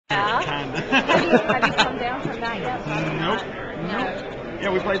happened. Have you come down from that yet? Nope.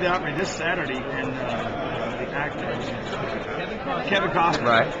 Yeah, we played the Opry this Saturday, and the actor Kevin Costner.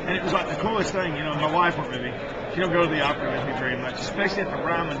 Right. And it was like the coolest thing. You know, my wife went with me. She don't go to the Opry with me very much, especially at the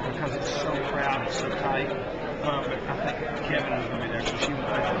Ryman because it's so crowded, so tight. But I think Kevin was going to be there, so she went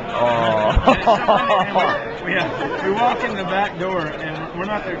with me. We walk in the back door, and we're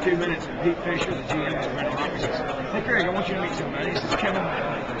not there 2 minutes. And Pete Fisher, the GM of the Rental Opry, says, "Hey, Craig, I want you to meet somebody." He says, "Kevin,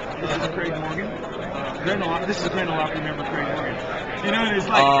 this is Craig Morgan. This is Rental Opry member Craig Morgan." You know, and it's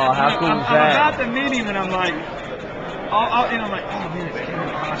like, how cool is I'm that? about to meet him, and I'm like, I'm like, oh man, it's Kevin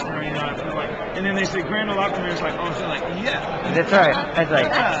Costner, you know. I feel like, and then they say Grand Ole Opry, it's like, oh, so like, yeah. That's right. That's right.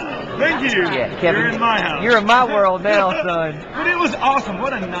 Yeah. Thank you. Yeah, Kevin, you're in my house. You're in my world now, son. But it was awesome.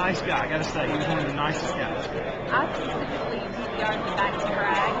 What a nice guy. I got to say, he was one of the nicest guys. I specifically DVR'd the back to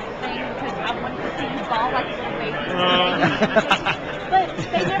brag thing because I wanted to see him fall like a little baby. But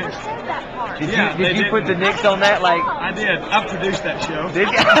they never said that part. Did you put the nicks on that? Like I did. I produced that show. Did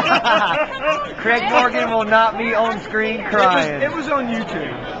you? Craig Morgan will not be on screen crying. It was on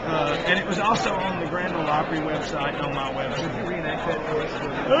YouTube, and it was also on the Grand Ole Opry website and on my website. Did you reenact that for us?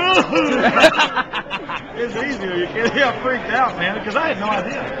 It's easier. Yeah, I freaked out, man, because I had no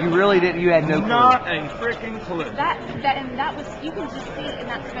idea. You really didn't. You had no clue. Not a freaking clue. That was, you can just see in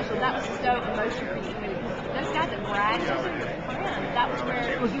that special, that was so emotional for you. Those guys at Bragg, those are your friends. That was where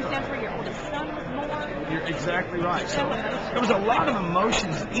that's where your oldest son was born. You're exactly right. So there was a lot of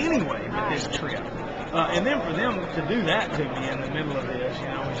emotions anyway with this trip. And then for them to do that to me in the middle of this, you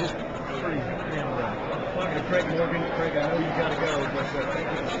know, was just pretty Talking to Craig Morgan. Craig, I know you got to go, but thank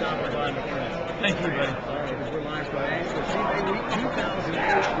you for stopping by, my friend. Thank you, buddy. All right, we're live from the CMA Week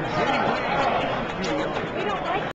 2008 Virginia.